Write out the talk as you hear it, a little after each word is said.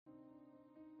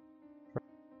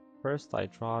First I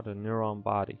draw the neuron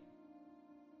body,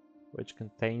 which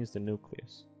contains the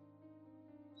nucleus.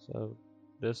 So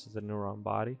this is the neuron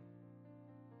body.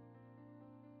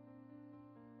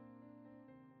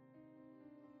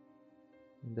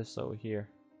 And this over here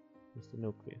is the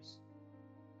nucleus.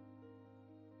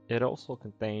 It also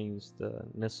contains the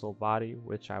nucleus body,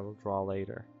 which I will draw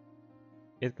later.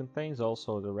 It contains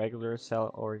also the regular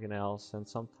cell organelles and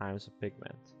sometimes a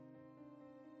pigment.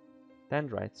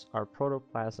 Dendrites are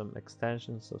protoplasm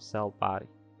extensions of cell body.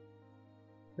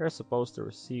 They are supposed to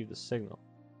receive the signal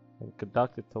and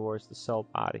conduct it towards the cell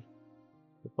body.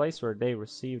 The place where they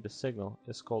receive the signal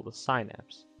is called the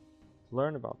synapse. To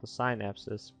learn about the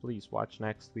synapses, please watch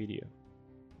next video.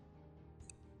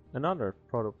 Another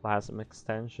protoplasm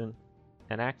extension,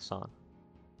 an axon,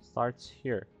 starts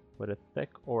here with a thick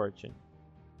origin.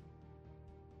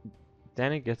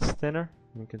 Then it gets thinner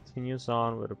and continues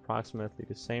on with approximately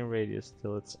the same radius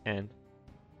till its end.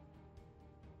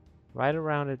 Right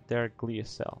around it there are glia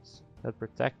cells that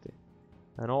protect it,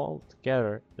 and all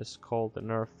together is called the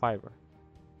nerve fiber.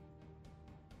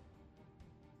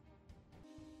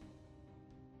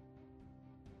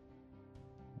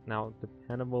 Now,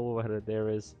 dependable whether there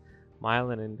is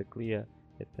myelin in the glia,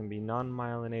 it can be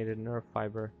non-myelinated nerve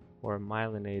fiber or a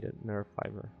myelinated nerve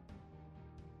fiber.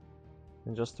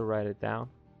 And just to write it down,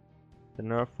 the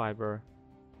nerve fiber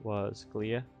was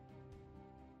glia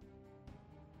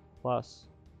plus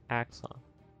axon.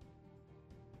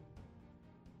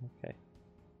 Okay.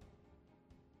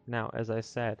 Now, as I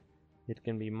said, it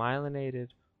can be myelinated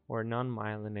or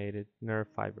non-myelinated nerve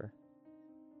fiber.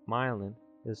 Myelin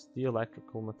is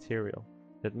dielectrical material.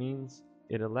 That means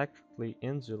it electrically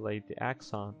insulates the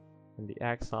axon, and the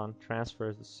axon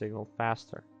transfers the signal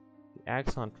faster. The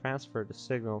axon transfers the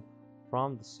signal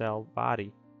from the cell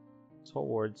body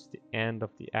towards the end of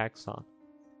the axon,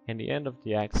 and the end of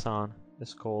the axon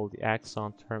is called the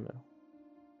axon terminal.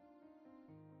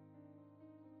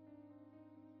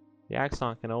 The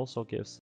axon can also give